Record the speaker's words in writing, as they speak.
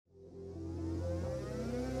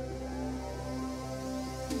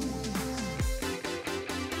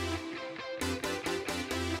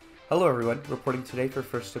Hello everyone, reporting today for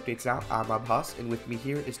First Updates Now, I'm Abhas, and with me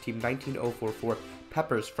here is Team 19044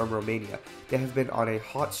 Peppers from Romania. They have been on a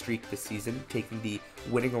hot streak this season, taking the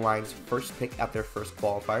winning alliance first pick at their first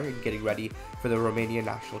qualifier and getting ready for the Romanian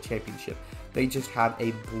National Championship. They just had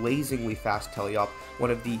a blazingly fast tele-op, one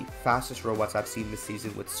of the fastest robots I've seen this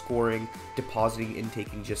season with scoring, depositing, and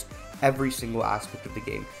taking just every single aspect of the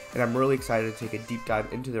game. And I'm really excited to take a deep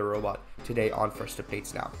dive into their robot today on First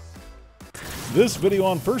Updates Now. This video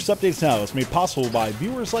on First Updates Now is made possible by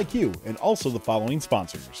viewers like you and also the following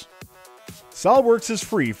sponsors. SolidWorks is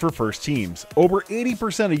free for first teams. Over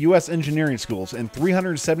 80% of US engineering schools and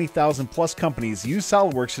 370,000 plus companies use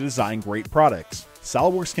SolidWorks to design great products.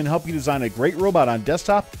 SolidWorks can help you design a great robot on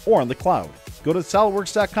desktop or on the cloud. Go to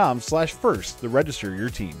solidworks.com/first to register your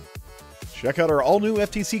team. Check out our all-new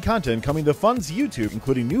FTC content coming to Fun's YouTube,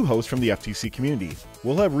 including new hosts from the FTC community.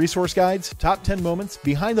 We'll have resource guides, top 10 moments,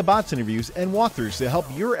 behind the bots interviews, and walkthroughs to help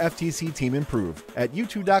your FTC team improve at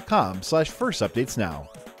youtube.com/firstupdatesnow.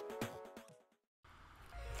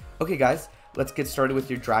 Okay guys, let's get started with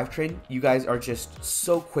your drivetrain. You guys are just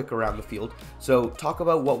so quick around the field. So talk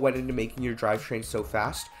about what went into making your drivetrain so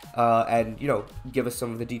fast, and give us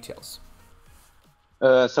some of the details.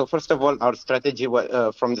 So first of all, our strategy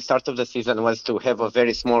from the start of the season was to have a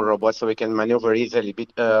very small robot so we can maneuver easily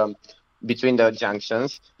between the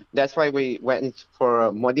junctions. That's why we went for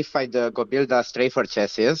a modified Gobilda Strafer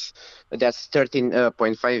chassis. That's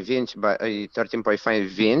 13.5 inch by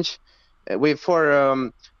 13.5 inch with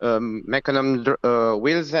 4 mechanism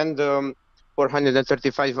wheels and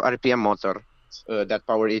 435 RPM motor that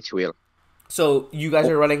power each wheel. So you guys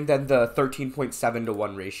are running then the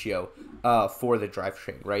 13.7:1 ratio for the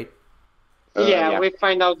drivetrain, right? Yeah, we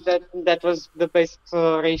find out that that was the best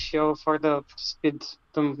ratio for the speed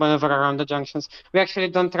to maneuver around the junctions. We actually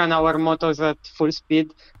don't run our motors at full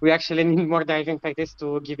speed. We actually need more driving practice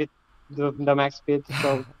to give it the max speed.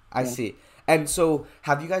 So I see. And so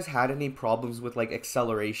have you guys had any problems with like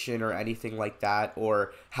acceleration or anything like that,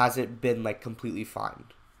 or has it been like completely fine?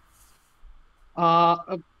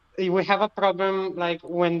 We have a problem like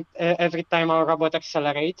when every time our robot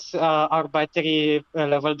accelerates, our battery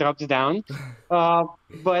level drops down.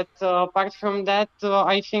 But apart from that,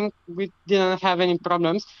 I think we didn't have any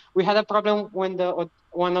problems. We had a problem when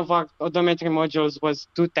one of our odometry modules was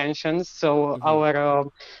too tensioned, so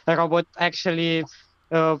our robot actually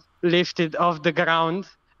lifted off the ground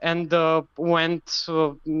and went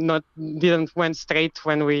straight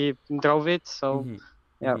when we drove it. So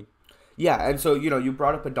yeah. Yeah, and so, you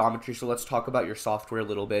brought up odometry, so let's talk about your software a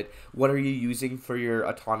little bit. What are you using for your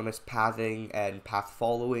autonomous pathing and path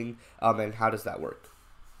following, and how does that work?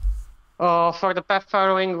 For the path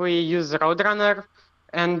following, we use Roadrunner,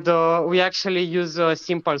 and we actually use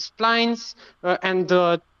simple splines, and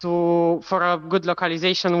for a good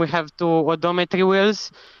localization, we have 2 odometry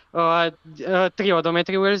wheels, 3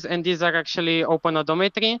 odometry wheels, and these are actually open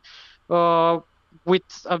odometry. With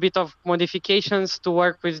a bit of modifications to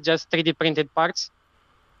work with just 3D printed parts.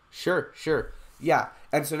 Sure. Yeah,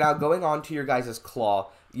 and so now going on to your guys'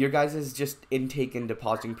 claw, your guys' just intake and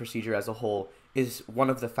depositing procedure as a whole is one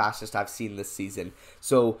of the fastest I've seen this season.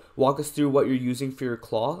 So walk us through what you're using for your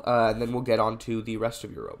claw, and then we'll get on to the rest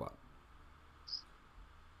of your robot.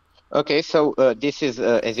 Okay, so this is,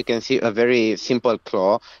 as you can see, a very simple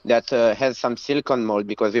claw that has some silicone mold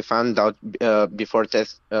because we found out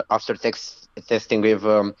after testing with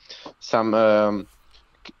some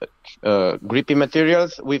grippy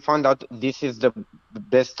materials, we found out this is the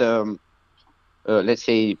best, let's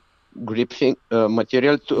say, gripping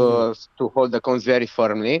material to hold the cones very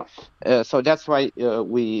firmly. So that's why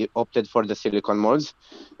we opted for the silicone molds,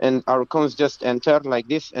 and our cones just enter like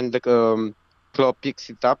this, and the claw picks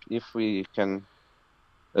it up. If we can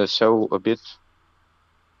show a bit,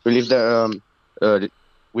 we leave the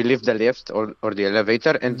lift or the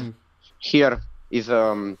elevator, and here is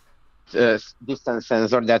a distance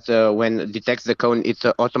sensor that when detects the cone, it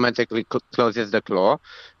automatically closes the claw.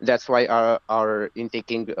 That's why our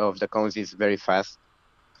intaking of the cones is very fast.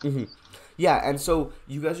 Yeah, and so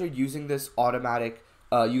you guys are using this automatic.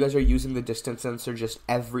 You guys are using the distance sensor just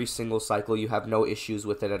every single cycle. You have no issues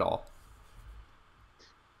with it at all.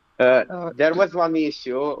 There was one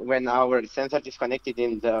issue when our sensor disconnected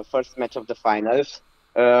in the first match of the finals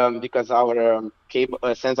because our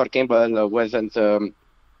sensor cable wasn't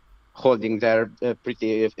holding there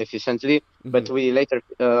pretty efficiently, but we later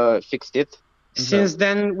fixed it. Since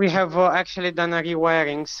then, we have actually done a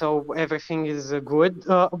rewiring, so everything is good.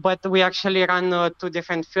 But we actually run 2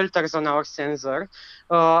 different filters on our sensor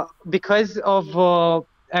because of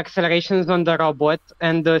accelerations on the robot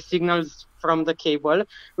and the signals from the cable,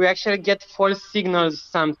 we actually get false signals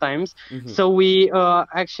sometimes. Mm-hmm. So we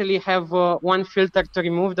actually have one filter to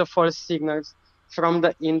remove the false signals from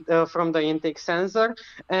the intake sensor,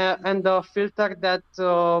 and the filter that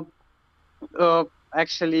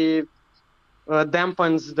actually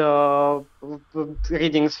dampens the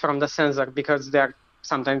readings from the sensor because they are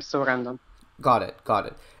sometimes so random. Got it, got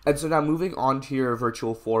it. And so now moving on to your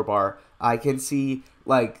virtual four bar, I can see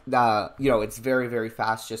like it's very, very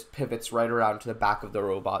fast, just pivots right around to the back of the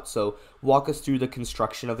robot. So walk us through the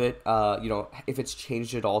construction of it, if it's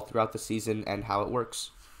changed at all throughout the season and how it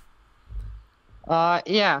works.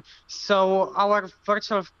 Yeah, so our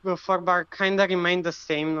virtual four bar kind of remained the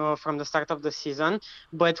same from the start of the season,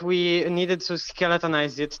 but we needed to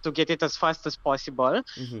skeletonize it to get it as fast as possible.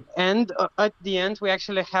 Mm-hmm. And at the end, we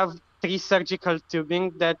actually have 3 surgical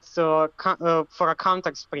tubing that's for a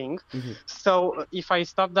counter spring. Mm-hmm. So if I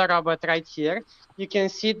stop the robot right here, you can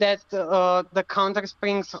see that the counter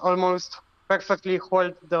springs almost perfectly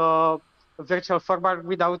hold the virtual four bar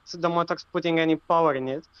without the motors putting any power in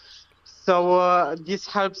it. So this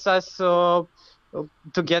helps us to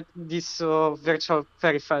get this virtual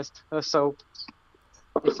very fast. So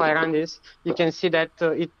if I run this, you can see that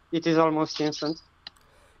it is almost instant.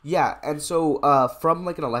 Yeah, and so from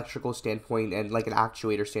like an electrical standpoint and like an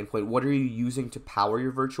actuator standpoint, what are you using to power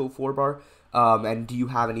your virtual four bar? And do you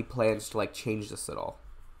have any plans to like change this at all?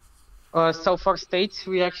 So for states,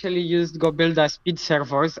 we actually used GoBuilda speed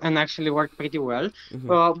servos and actually worked pretty well.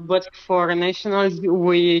 Mm-hmm. But for nationals,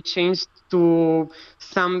 we changed to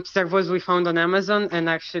some servos we found on Amazon and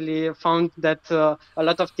actually found that a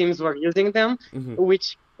lot of teams were using them, Mm-hmm.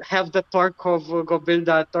 which have the torque of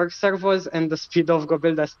GoBuilda torque servos and the speed of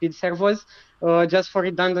GoBuilda speed servos, just for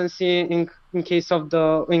redundancy in case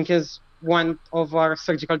one of our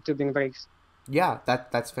surgical tubing breaks. Yeah,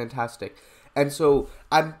 that's fantastic. And so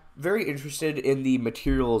I'm very interested in the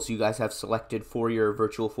materials you guys have selected for your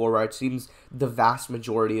virtual four bar. It seems the vast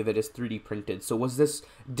majority of it is 3D printed. So was this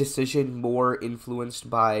decision more influenced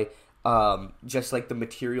by just like the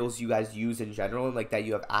materials you guys use in general and like that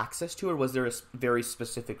you have access to, or was there a very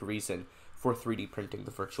specific reason for 3D printing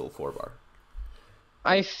the virtual four bar?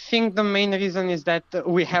 I think the main reason is that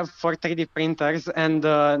we have 4 3D printers and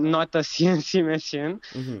not a CNC machine.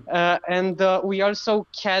 Mm-hmm. And we also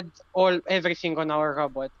CAD everything on our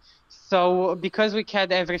robot. So because we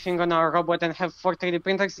CAD everything on our robot and have 4 3D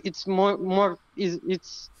printers, it's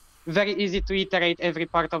it's very easy to iterate every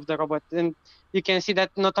part of the robot. And you can see that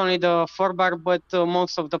not only the 4 bar, but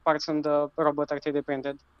most of the parts on the robot are 3D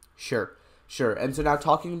printed. Sure. Sure. And so now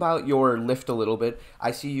talking about your lift a little bit,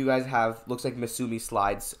 I see you guys have, looks like Misumi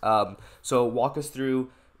slides. So walk us through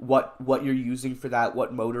what you're using for that,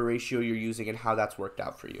 what motor ratio you're using, and how that's worked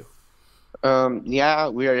out for you. Yeah,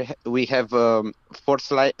 we have four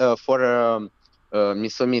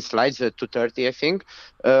Misumi slides, 230, I think,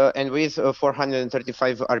 and with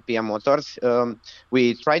 435 RPM motors.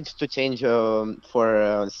 We tried to change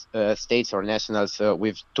for states or nationals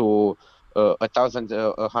with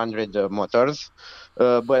 1,100 motors,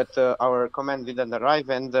 but our command didn't arrive,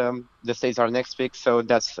 and the states are next week, so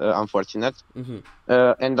that's unfortunate. Mm-hmm.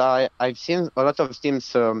 And I've seen a lot of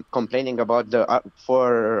teams complaining about the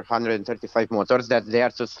 435 motors, that they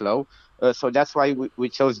are too slow. So that's why we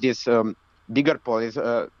chose this bigger pulleys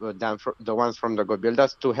than the ones from the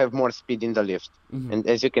GoBuildas to have more speed in the lift. Mm-hmm. And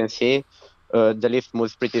as you can see, the lift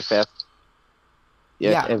moves pretty fast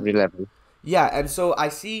at every level. Yeah, and so I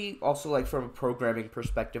see also, like, from a programming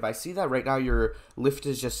perspective, I see that right now your lift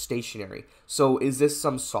is just stationary. So is this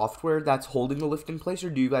some software that's holding the lift in place, or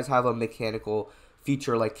do you guys have a mechanical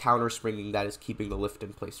feature like counter springing that is keeping the lift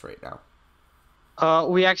in place right now?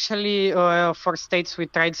 We actually, for states, we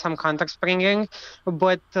tried some counter springing,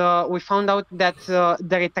 but we found out that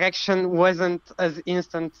the retraction wasn't as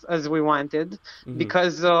instant as we wanted,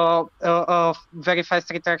 because very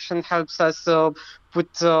fast retraction helps us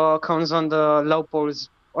put cones on the low poles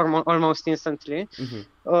almost instantly.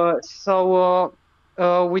 So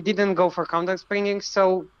we didn't go for counter springing,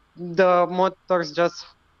 so the motors just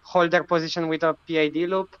hold their position with a PID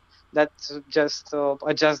loop that just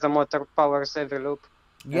adjusts the motor powers every loop.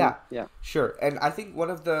 Yeah, yeah, sure. And I think one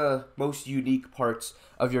of the most unique parts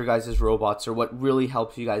of your guys' robots, or what really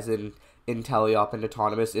helps you guys in tele-op and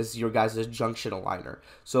autonomous, is your guys' junction aligner.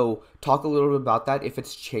 So talk a little bit about that, if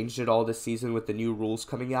it's changed at all this season with the new rules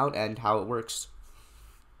coming out, and how it works.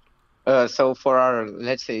 So for our,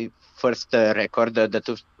 let's say, first record, the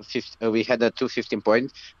 250, we had a 215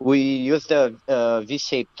 point. We used a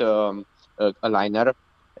V-shaped aligner,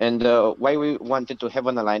 And why we wanted to have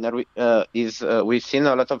an aligner is we've seen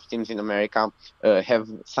a lot of teams in America have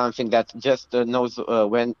something that just knows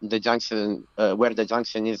when the junction, where the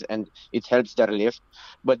junction is, and it helps their lift.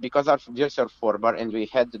 But because our gears are 4-bar and we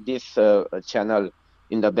had this channel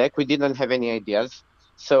in the back, we didn't have any ideas.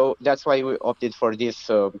 So that's why we opted for this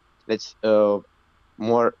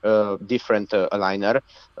more different aligner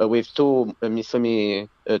with two Misumi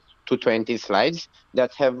 220 slides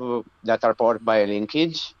that are powered by a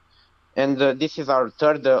linkage, and this is our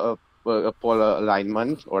third pole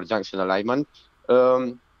alignment or junction alignment.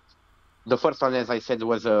 The first one, as I said,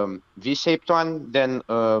 was a V-shaped one, then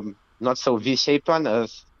not so V-shaped one, a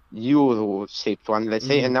U-shaped one, let's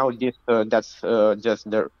say, and now this that's just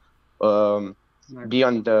the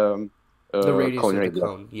beyond the radius cone of the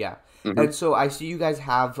cone, yeah. And so I see you guys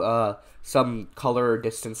have some color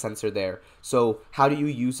distance sensor there. So how do you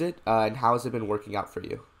use it, and how has it been working out for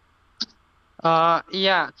you?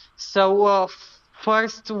 Yeah. So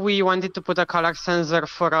first we wanted to put a color sensor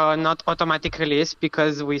for not automatic release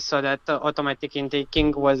because we saw that automatic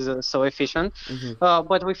intaking was so efficient.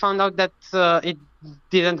 But we found out that it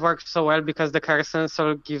didn't work so well because the color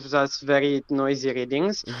sensor gives us very noisy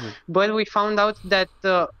readings. But we found out that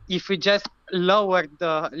if we just lower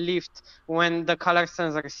the lift when the color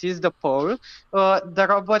sensor sees the pole, the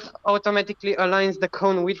robot automatically aligns the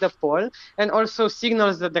cone with the pole and also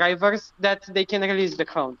signals the drivers that they can release the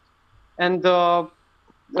cone. And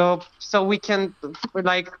so we can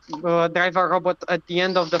drive a robot at the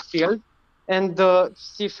end of the field and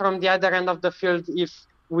see from the other end of the field if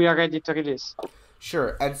we are ready to release.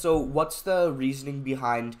 Sure. And so what's the reasoning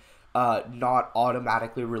behind not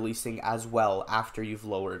automatically releasing as well after you've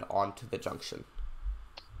lowered onto the junction?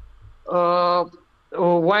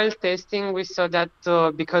 While testing, we saw that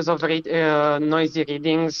because of noisy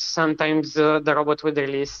readings, sometimes the robot would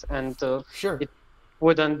release and it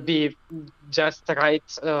wouldn't be just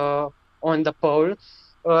right on the pole.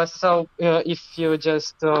 So if you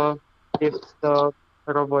just lift the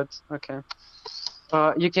robot,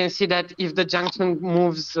 you can see that if the junction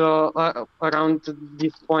moves around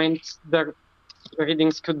this point, the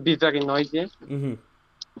readings could be very noisy.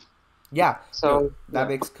 Yeah, so that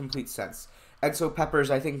makes complete sense. And so,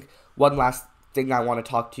 Peppers, I think one last thing I want to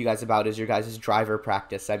talk to you guys about is your guys' driver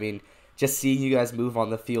practice. I mean, just seeing you guys move on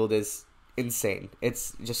the field is insane.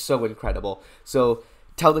 It's just so incredible. So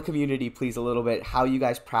tell the community, please, a little bit how you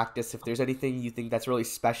guys practice, if there's anything you think that's really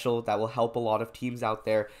special that will help a lot of teams out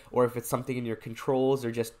there, or if it's something in your controls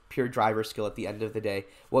or just pure driver skill at the end of the day.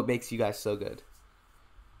 What makes you guys so good?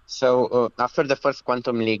 So after the first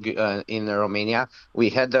Quantum League in Romania, we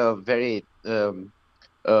had a very,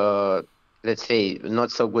 let's say,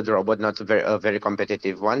 not so good robot, not a very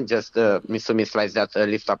competitive one, just Misumi slides that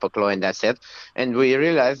lift up a claw and that's it. And we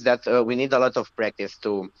realized that we need a lot of practice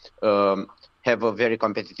to have a very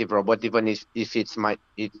competitive robot, even if it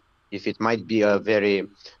might be a very,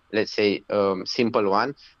 let's say, simple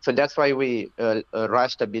one. So that's why we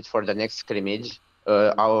rushed a bit for the next scrimmage,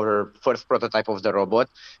 our first prototype of the robot,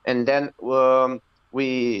 and then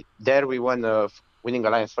we won Winning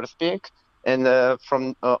Alliance first pick, and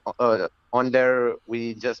from on there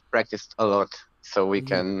we just practiced a lot so we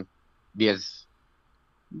can be as.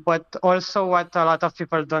 But also what a lot of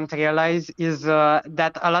people don't realize is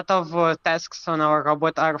that a lot of tasks on our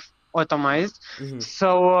robot are automized.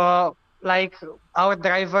 So like our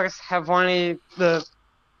drivers have only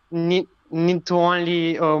need to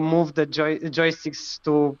only move the joysticks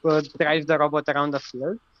to drive the robot around the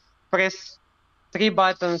field, press 3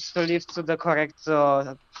 buttons to lift to the correct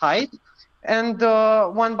height, and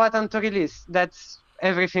 1 button to release. That's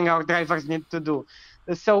everything our drivers need to do.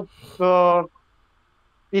 So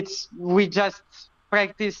we just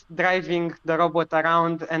practice driving the robot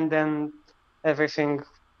around, and then everything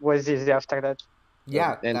was easy after that.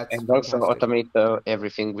 Yeah, and also automate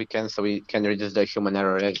everything we can, so we can reduce the human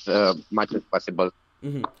error as much as possible.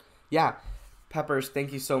 Yeah, Peppers,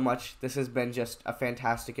 thank you so much. This has been just a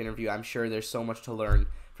fantastic interview. I'm sure there's so much to learn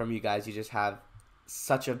from you guys. You just have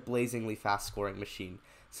such a blazingly fast scoring machine.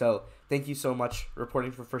 So thank you so much.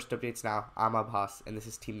 Reporting for First Updates Now, I'm Abhas, and this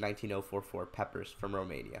is Team 19044 Peppers from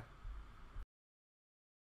Romania.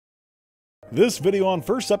 This video on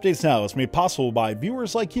First Updates Now is made possible by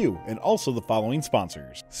viewers like you and also the following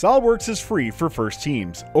sponsors. SolidWorks is free for first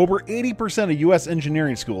teams. Over 80% of US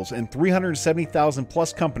engineering schools and 370,000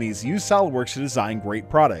 plus companies use SolidWorks to design great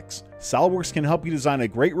products. SolidWorks can help you design a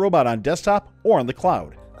great robot on desktop or on the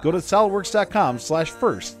cloud. Go to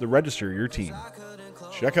solidworks.com/first to register your team.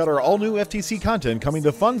 Check out our all-new FTC content coming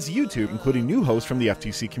to Fun's YouTube, including new hosts from the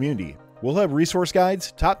FTC community. We'll have resource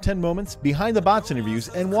guides, top 10 moments, behind the bots interviews,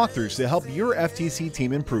 and walkthroughs to help your FTC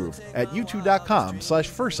team improve at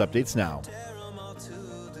youtube.com/firstupdatesnow.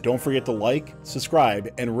 Don't forget to like, subscribe,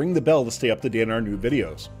 and ring the bell to stay up to date on our new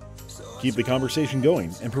videos. Keep the conversation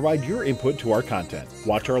going and provide your input to our content.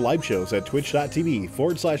 Watch our live shows at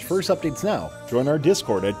twitch.tv/firstupdatesnow. Join our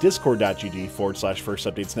Discord at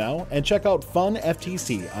discord.gg/firstupdatesnow and check out Fun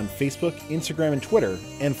FTC on Facebook, Instagram, and Twitter,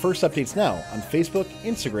 and First Updates Now on Facebook,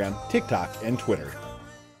 Instagram, TikTok, and Twitter.